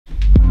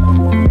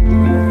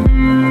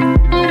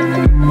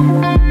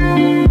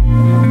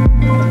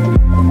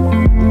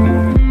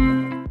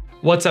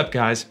What's up,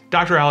 guys?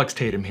 Dr. Alex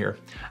Tatum here.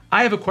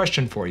 I have a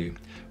question for you.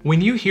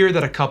 When you hear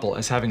that a couple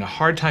is having a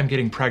hard time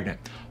getting pregnant,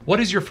 what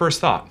is your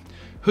first thought?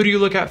 Who do you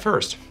look at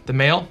first, the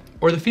male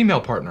or the female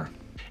partner?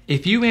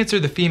 If you answer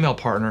the female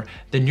partner,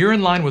 then you're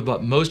in line with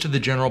what most of the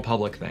general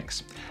public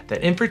thinks,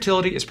 that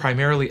infertility is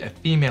primarily a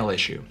female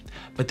issue.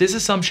 But this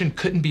assumption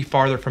couldn't be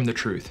farther from the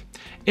truth.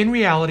 In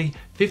reality,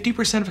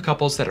 50% of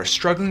couples that are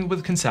struggling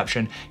with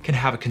conception can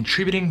have a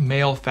contributing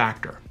male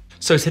factor.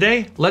 So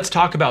today, let's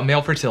talk about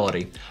male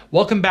fertility.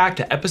 Welcome back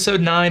to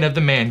episode 9 of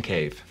The Man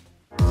Cave.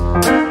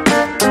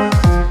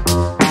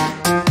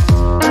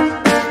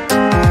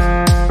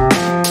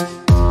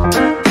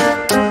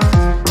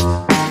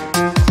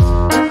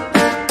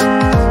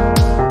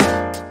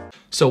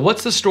 So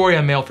what's the story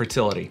on male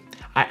fertility?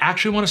 I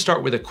actually want to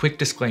start with a quick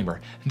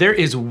disclaimer. There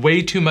is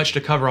way too much to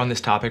cover on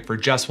this topic for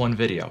just one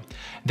video.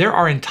 There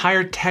are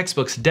entire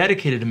textbooks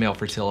dedicated to male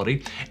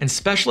fertility, and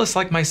specialists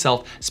like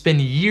myself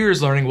spend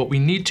years learning what we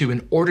need to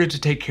in order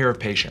to take care of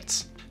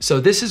patients.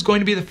 So this is going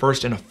to be the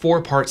first in a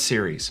 4-part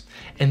series.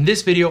 In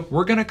this video,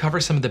 we're going to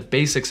cover some of the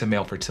basics of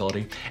male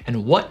fertility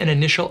and what an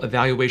initial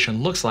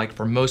evaluation looks like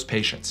for most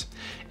patients.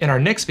 In our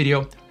next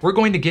video, we're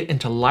going to get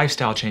into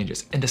lifestyle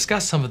changes and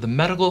discuss some of the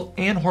medical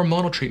and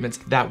hormonal treatments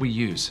that we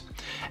use.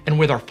 And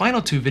with our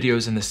final 2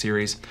 videos in the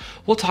series,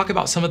 we'll talk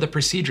about some of the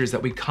procedures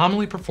that we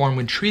commonly perform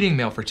when treating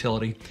male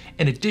fertility,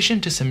 in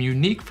addition to some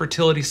unique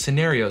fertility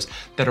scenarios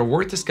that are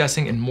worth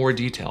discussing in more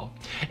detail.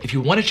 If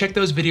you want to check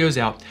those videos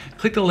out,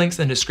 click the links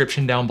in the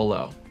description down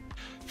below.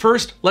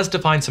 First, let's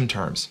define some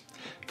terms.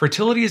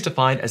 Fertility is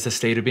defined as the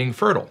state of being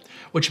fertile,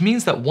 which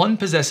means that one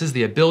possesses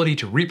the ability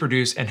to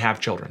reproduce and have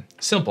children.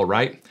 Simple,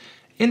 right?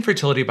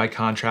 Infertility, by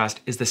contrast,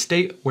 is the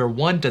state where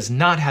one does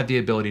not have the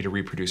ability to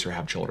reproduce or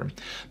have children.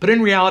 But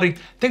in reality,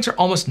 things are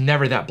almost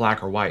never that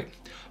black or white.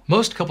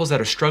 Most couples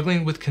that are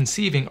struggling with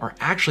conceiving are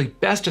actually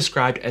best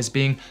described as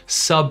being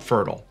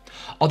subfertile.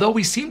 Although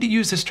we seem to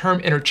use this term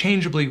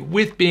interchangeably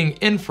with being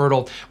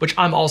infertile, which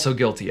I'm also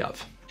guilty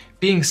of.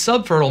 Being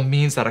subfertile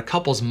means that a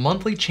couple's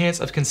monthly chance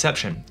of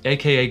conception,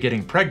 aka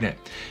getting pregnant,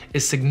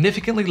 is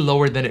significantly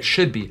lower than it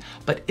should be,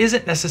 but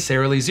isn't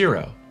necessarily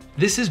zero.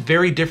 This is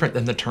very different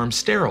than the term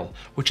sterile,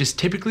 which is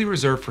typically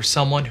reserved for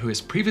someone who has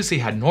previously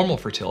had normal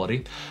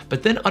fertility,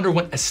 but then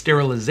underwent a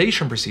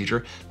sterilization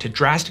procedure to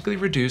drastically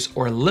reduce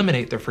or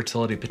eliminate their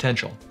fertility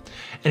potential.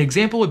 An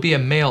example would be a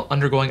male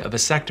undergoing a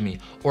vasectomy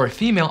or a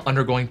female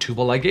undergoing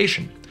tubal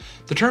ligation.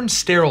 The term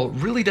sterile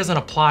really doesn't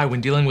apply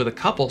when dealing with a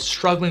couple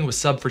struggling with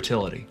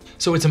subfertility.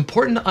 So it's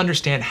important to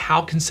understand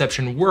how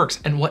conception works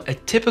and what a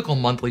typical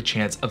monthly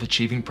chance of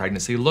achieving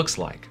pregnancy looks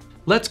like.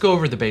 Let's go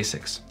over the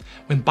basics.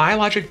 When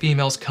biologic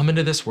females come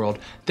into this world,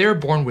 they are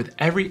born with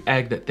every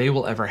egg that they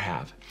will ever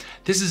have.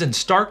 This is in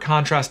stark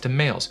contrast to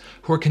males,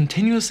 who are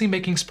continuously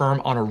making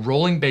sperm on a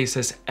rolling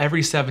basis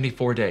every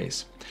 74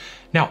 days.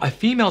 Now, a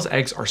female's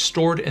eggs are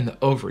stored in the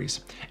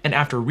ovaries, and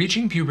after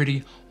reaching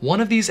puberty,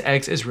 one of these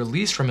eggs is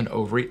released from an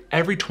ovary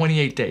every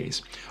 28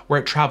 days,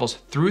 where it travels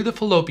through the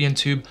fallopian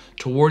tube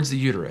towards the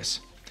uterus.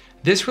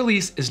 This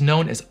release is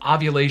known as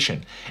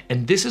ovulation,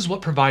 and this is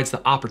what provides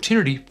the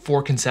opportunity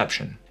for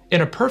conception. In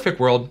a perfect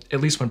world,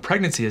 at least when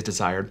pregnancy is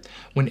desired,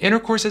 when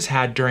intercourse is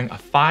had during a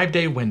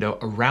 5-day window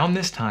around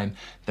this time,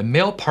 the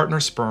male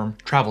partner's sperm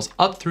travels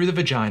up through the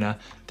vagina,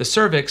 the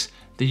cervix,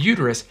 the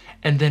uterus,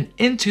 and then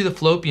into the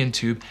fallopian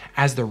tube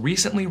as the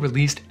recently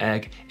released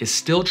egg is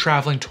still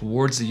traveling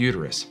towards the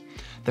uterus.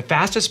 The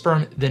fastest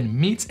sperm then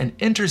meets and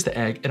enters the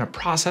egg in a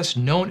process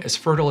known as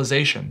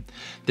fertilization.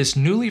 This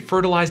newly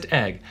fertilized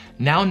egg,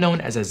 now known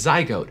as a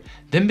zygote,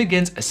 then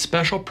begins a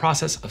special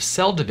process of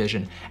cell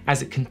division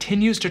as it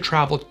continues to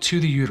travel to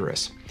the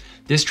uterus.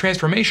 This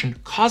transformation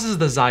causes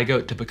the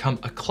zygote to become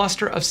a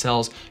cluster of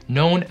cells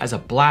known as a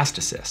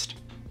blastocyst.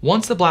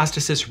 Once the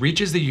blastocyst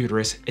reaches the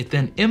uterus, it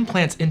then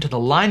implants into the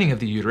lining of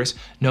the uterus,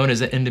 known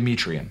as an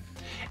endometrium.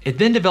 It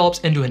then develops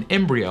into an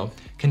embryo,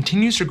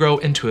 continues to grow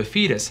into a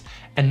fetus,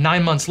 and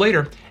 9 months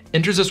later,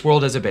 enters this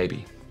world as a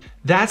baby.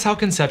 That's how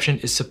conception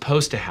is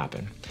supposed to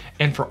happen.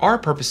 And for our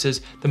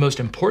purposes, the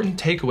most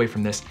important takeaway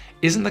from this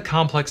isn't the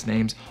complex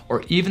names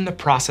or even the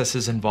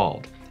processes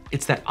involved.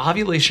 It's that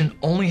ovulation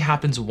only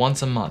happens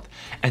once a month,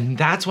 and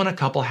that's when a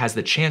couple has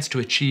the chance to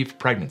achieve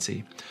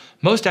pregnancy.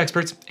 Most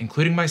experts,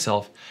 including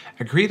myself,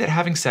 agree that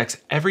having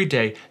sex every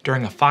day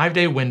during a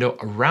 5-day window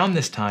around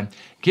this time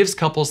gives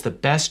couples the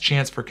best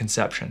chance for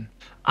conception.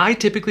 I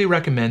typically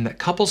recommend that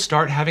couples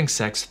start having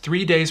sex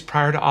 3 days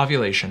prior to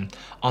ovulation,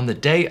 on the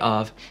day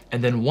of,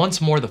 and then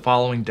once more the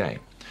following day.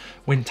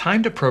 When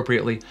timed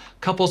appropriately,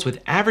 couples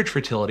with average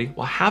fertility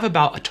will have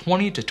about a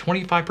 20 to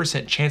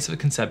 25% chance of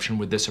conception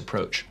with this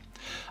approach.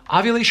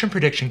 Ovulation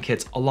prediction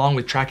kits, along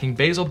with tracking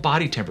basal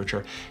body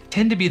temperature,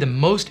 tend to be the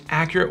most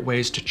accurate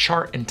ways to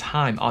chart and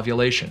time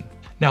ovulation.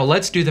 Now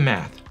let's do the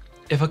math.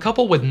 If a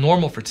couple with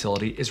normal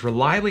fertility is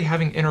reliably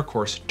having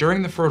intercourse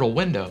during the fertile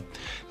window,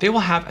 they will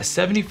have a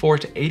 74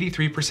 to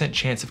 83%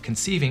 chance of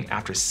conceiving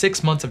after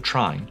 6 months of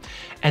trying,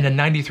 and a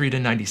 93 to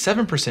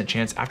 97%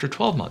 chance after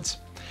 12 months.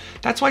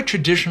 That's why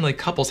traditionally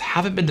couples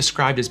haven't been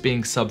described as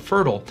being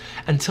subfertile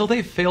until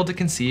they've failed to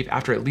conceive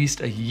after at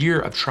least a year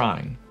of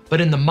trying. But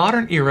in the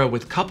modern era,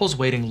 with couples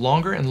waiting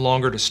longer and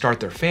longer to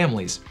start their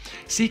families,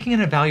 seeking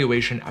an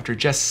evaluation after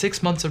just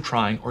 6 months of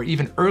trying or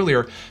even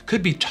earlier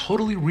could be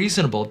totally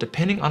reasonable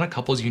depending on a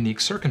couple's unique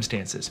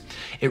circumstances.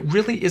 It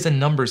really is a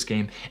numbers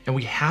game, and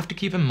we have to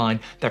keep in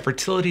mind that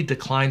fertility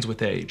declines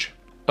with age.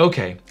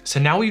 Okay, so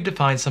now we've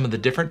defined some of the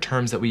different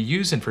terms that we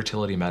use in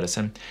fertility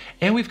medicine,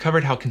 and we've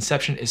covered how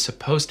conception is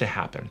supposed to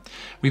happen.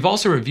 We've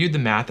also reviewed the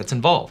math that's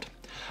involved.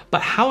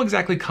 But how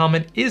exactly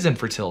common is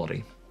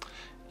infertility?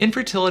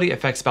 Infertility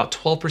affects about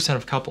 12%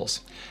 of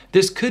couples.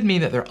 This could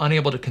mean that they're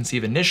unable to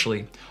conceive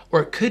initially,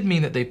 or it could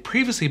mean that they've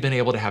previously been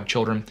able to have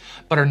children,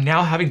 but are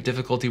now having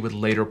difficulty with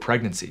later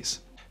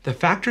pregnancies. The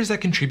factors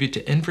that contribute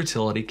to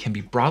infertility can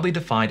be broadly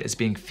defined as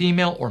being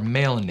female or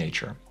male in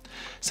nature.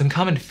 Some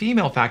common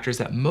female factors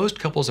that most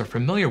couples are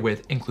familiar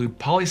with include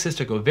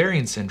polycystic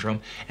ovarian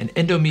syndrome and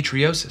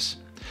endometriosis.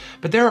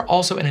 But there are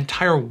also an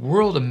entire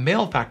world of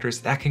male factors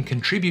that can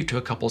contribute to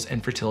a couple's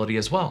infertility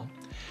as well.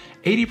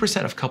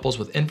 80% of couples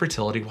with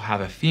infertility will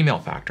have a female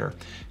factor,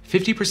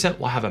 50%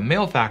 will have a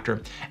male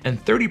factor,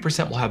 and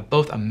 30% will have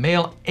both a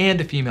male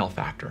and a female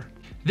factor.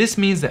 This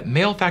means that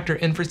male factor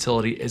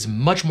infertility is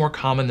much more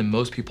common than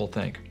most people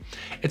think.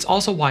 It's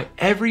also why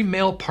every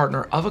male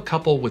partner of a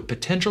couple with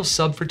potential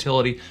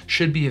subfertility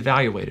should be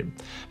evaluated,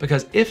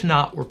 because if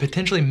not, we're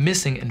potentially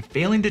missing and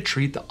failing to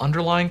treat the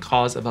underlying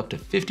cause of up to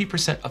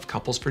 50% of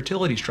couples'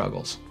 fertility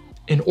struggles.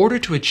 In order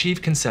to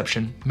achieve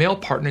conception, male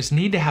partners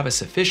need to have a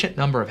sufficient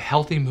number of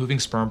healthy moving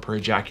sperm per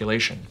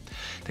ejaculation.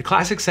 The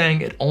classic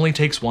saying, "it only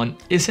takes one,"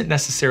 isn't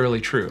necessarily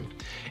true.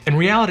 In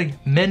reality,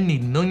 men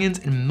need millions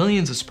and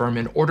millions of sperm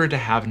in order to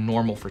have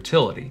normal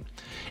fertility.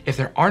 If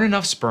there aren't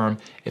enough sperm,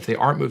 if they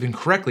aren't moving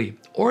correctly,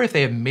 or if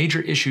they have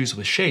major issues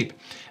with shape,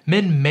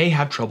 men may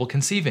have trouble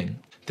conceiving.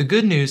 The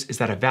good news is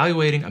that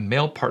evaluating a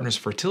male partner's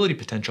fertility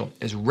potential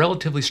is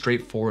relatively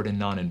straightforward and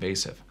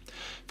non-invasive.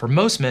 For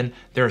most men,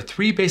 there are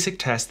 3 basic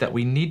tests that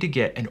we need to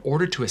get in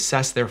order to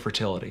assess their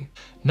fertility.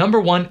 Number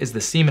 1 is the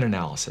semen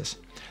analysis.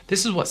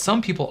 This is what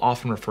some people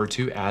often refer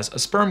to as a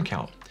sperm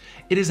count.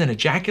 It is an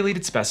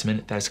ejaculated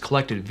specimen that is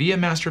collected via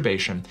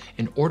masturbation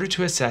in order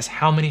to assess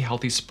how many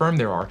healthy sperm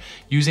there are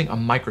using a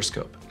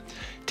microscope.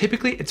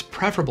 Typically, it's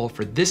preferable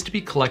for this to be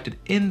collected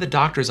in the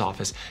doctor's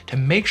office to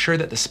make sure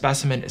that the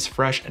specimen is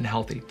fresh and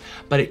healthy,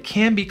 but it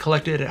can be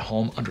collected at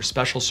home under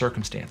special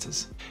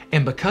circumstances.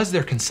 And because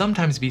there can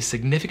sometimes be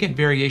significant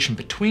variation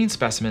between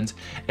specimens,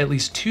 at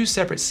least 2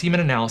 separate semen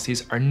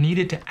analyses are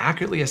needed to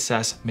accurately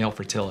assess male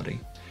fertility.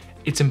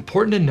 It's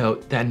important to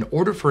note that in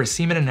order for a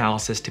semen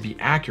analysis to be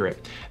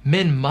accurate,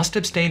 men must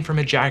abstain from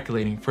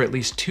ejaculating for at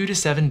least 2 to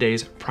 7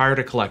 days prior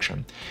to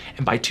collection.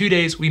 And by 2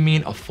 days, we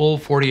mean a full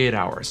 48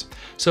 hours.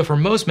 So for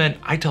most men,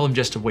 I tell them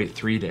just to wait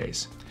 3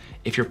 days.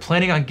 If you're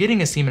planning on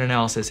getting a semen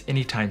analysis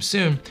anytime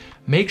soon,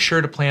 make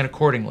sure to plan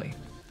accordingly.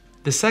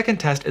 The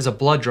second test is a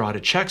blood draw to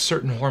check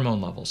certain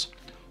hormone levels.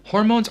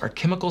 Hormones are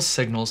chemical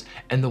signals,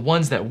 and the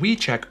ones that we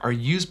check are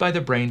used by the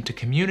brain to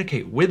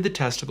communicate with the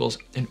testicles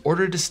in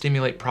order to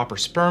stimulate proper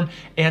sperm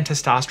and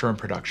testosterone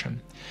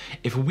production.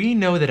 If we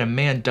know that a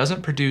man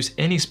doesn't produce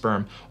any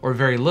sperm or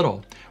very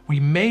little, we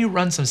may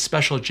run some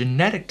special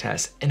genetic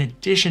tests in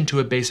addition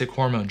to a basic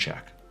hormone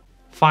check.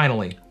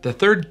 Finally, the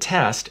third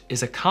test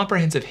is a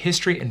comprehensive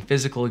history and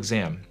physical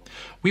exam.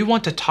 We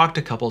want to talk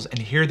to couples and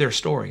hear their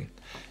story.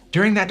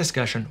 During that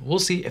discussion, we'll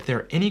see if there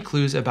are any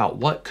clues about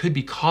what could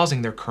be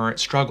causing their current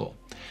struggle.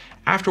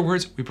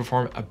 Afterwards, we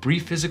perform a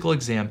brief physical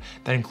exam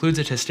that includes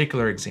a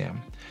testicular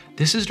exam.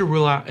 This is to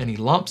rule out any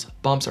lumps,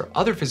 bumps, or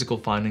other physical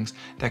findings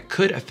that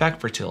could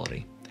affect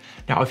fertility.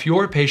 Now, if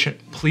you're a patient,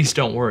 please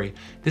don't worry.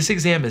 This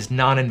exam is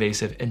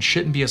non-invasive and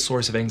shouldn't be a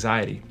source of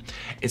anxiety.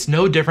 It's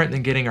no different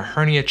than getting a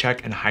hernia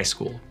check in high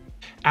school.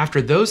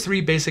 After those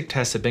 3 basic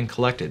tests have been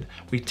collected,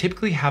 we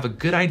typically have a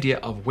good idea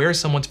of where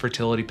someone's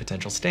fertility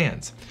potential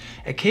stands.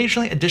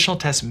 Occasionally, additional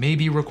tests may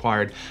be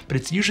required, but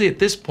it's usually at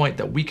this point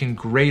that we can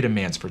grade a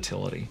man's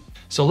fertility.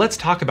 So let's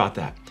talk about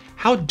that.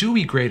 How do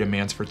we grade a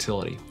man's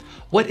fertility?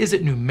 What is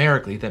it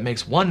numerically that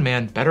makes one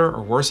man better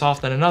or worse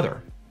off than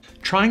another?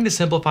 Trying to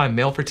simplify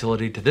male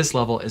fertility to this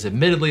level is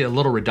admittedly a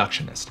little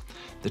reductionist.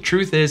 The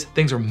truth is,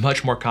 things are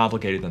much more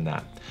complicated than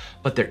that.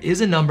 But there is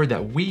a number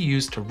that we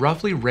use to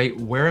roughly rate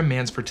where a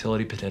man's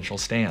fertility potential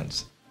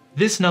stands.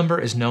 This number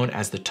is known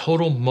as the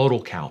total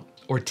motile count,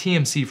 or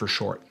TMC for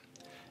short.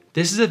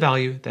 This is a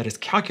value that is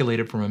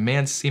calculated from a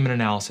man's semen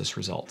analysis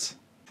results.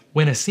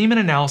 When a semen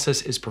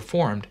analysis is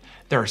performed,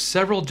 there are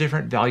several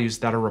different values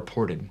that are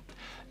reported.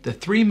 The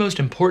 3 most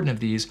important of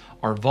these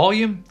are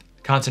volume,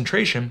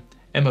 concentration,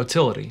 and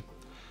motility.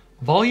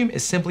 Volume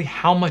is simply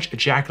how much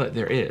ejaculate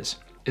there is.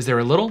 Is there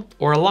a little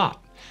or a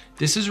lot?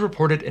 This is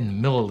reported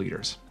in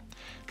milliliters.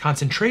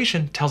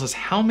 Concentration tells us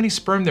how many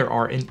sperm there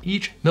are in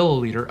each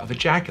milliliter of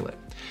ejaculate.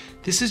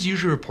 This is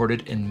usually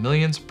reported in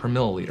millions per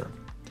milliliter.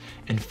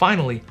 And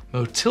finally,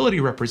 motility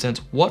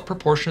represents what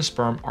proportion of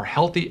sperm are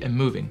healthy and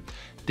moving.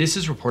 This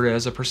is reported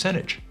as a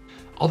percentage.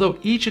 Although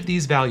each of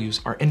these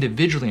values are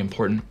individually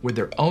important with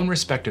their own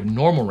respective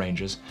normal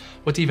ranges,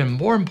 what's even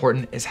more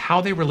important is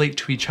how they relate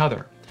to each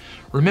other.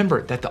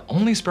 Remember that the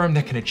only sperm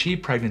that can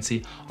achieve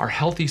pregnancy are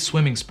healthy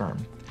swimming sperm.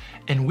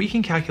 And we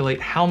can calculate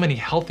how many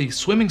healthy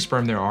swimming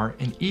sperm there are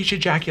in each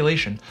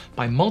ejaculation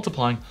by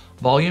multiplying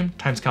volume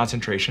times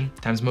concentration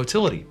times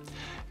motility.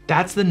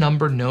 That's the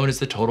number known as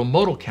the total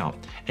motile count,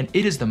 and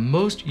it is the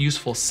most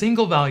useful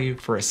single value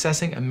for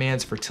assessing a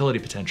man's fertility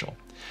potential.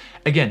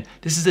 Again,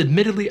 this is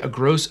admittedly a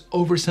gross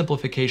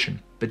oversimplification,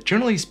 but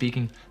generally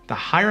speaking, the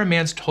higher a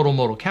man's total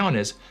motile count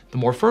is, the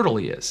more fertile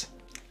he is.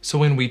 So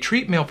when we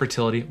treat male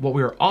fertility, what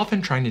we are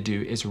often trying to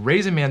do is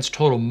raise a man's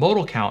total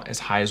motile count as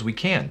high as we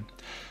can.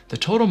 The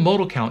total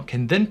motile count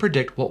can then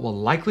predict what will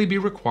likely be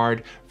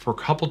required for a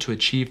couple to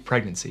achieve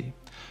pregnancy.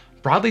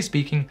 Broadly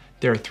speaking,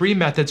 there are 3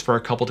 methods for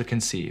a couple to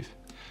conceive.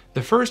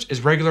 The first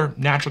is regular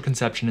natural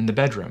conception in the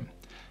bedroom.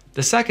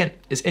 The second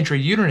is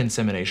intrauterine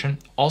insemination,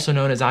 also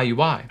known as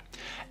IUI.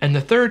 And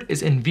the third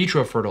is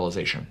in-vitro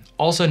fertilization,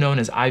 also known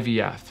as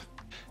IVF.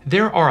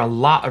 There are a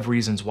lot of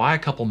reasons why a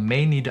couple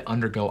may need to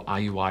undergo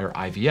IUI or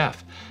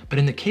IVF, but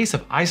in the case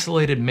of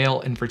isolated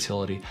male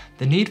infertility,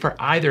 the need for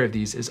either of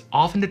these is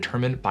often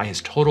determined by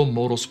his total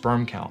motile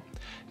sperm count.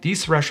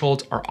 These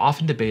thresholds are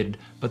often debated,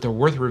 but they're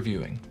worth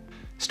reviewing.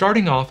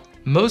 Starting off,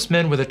 most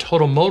men with a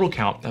total motile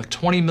count of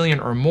 20 million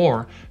or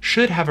more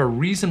should have a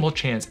reasonable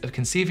chance of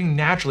conceiving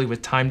naturally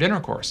with timed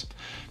intercourse,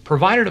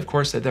 provided of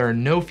course that there are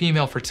no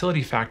female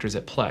fertility factors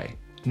at play.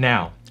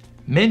 Now,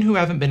 men who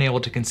haven't been able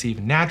to conceive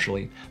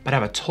naturally but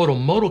have a total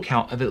motile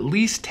count of at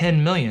least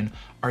 10 million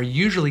are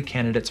usually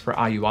candidates for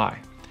IUI.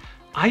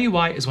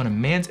 IUI is when a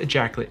man's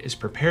ejaculate is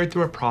prepared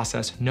through a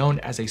process known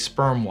as a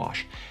sperm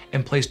wash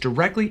and placed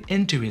directly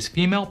into his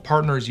female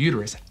partner's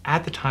uterus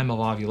at the time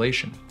of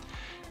ovulation.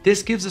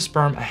 This gives the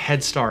sperm a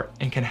head start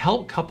and can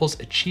help couples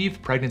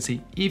achieve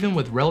pregnancy even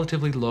with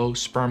relatively low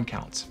sperm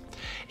counts.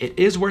 It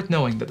is worth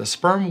knowing that the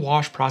sperm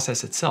wash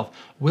process itself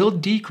will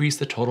decrease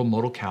the total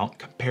motile count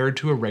compared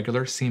to a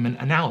regular semen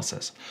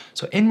analysis.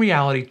 So in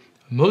reality,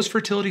 most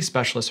fertility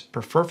specialists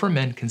prefer for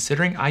men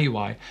considering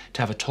IUI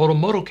to have a total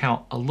motile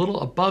count a little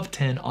above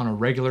 10 on a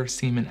regular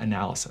semen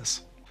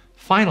analysis.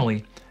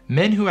 Finally,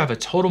 men who have a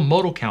total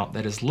motile count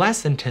that is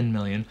less than 10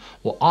 million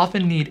will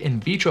often need in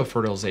vitro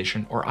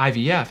fertilization or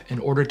IVF in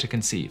order to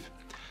conceive.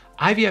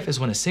 IVF is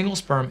when a single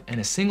sperm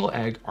and a single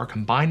egg are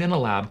combined in a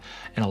lab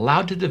and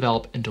allowed to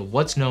develop into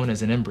what's known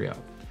as an embryo.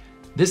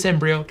 This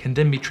embryo can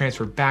then be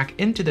transferred back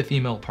into the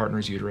female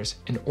partner's uterus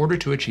in order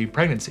to achieve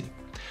pregnancy.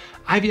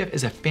 IVF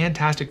is a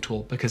fantastic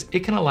tool because it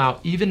can allow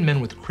even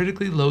men with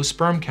critically low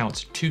sperm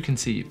counts to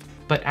conceive.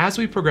 But as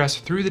we progress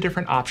through the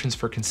different options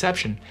for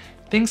conception,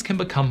 things can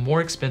become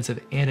more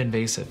expensive and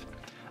invasive.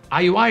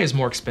 IUI is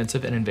more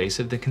expensive and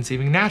invasive than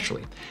conceiving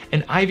naturally,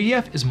 and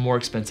IVF is more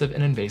expensive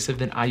and invasive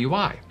than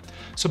IUI.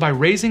 So by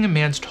raising a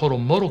man's total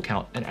motile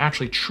count and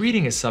actually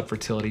treating his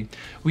subfertility,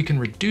 we can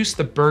reduce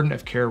the burden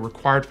of care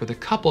required for the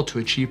couple to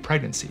achieve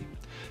pregnancy.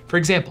 For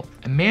example,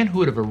 a man who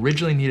would have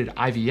originally needed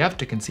IVF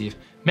to conceive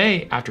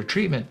may, after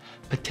treatment,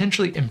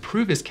 potentially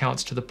improve his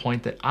counts to the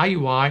point that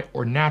IUI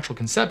or natural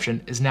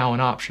conception is now an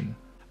option.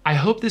 I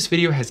hope this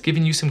video has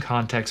given you some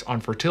context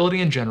on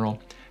fertility in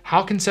general,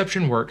 how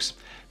conception works,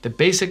 the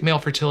basic male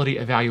fertility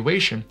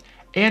evaluation,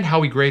 and how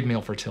we grade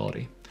male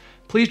fertility.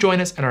 Please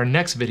join us in our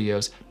next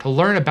videos to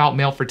learn about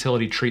male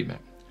fertility treatment.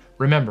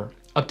 Remember,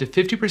 up to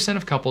 50%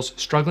 of couples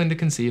struggling to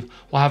conceive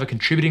will have a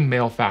contributing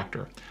male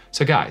factor.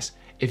 So guys,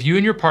 if you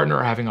and your partner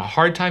are having a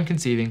hard time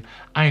conceiving,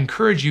 I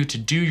encourage you to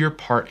do your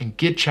part and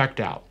get checked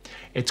out.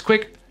 It's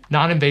quick,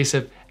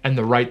 non-invasive, and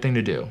the right thing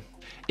to do.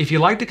 If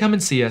you'd like to come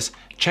and see us,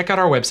 check out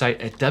our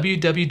website at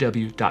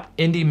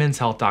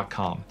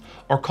www.indymenshealth.com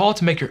or call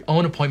to make your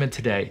own appointment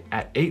today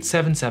at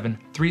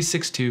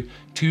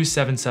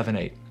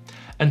 877-362-2778.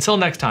 Until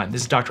next time,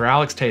 this is Dr.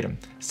 Alex Tatum,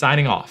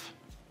 signing off.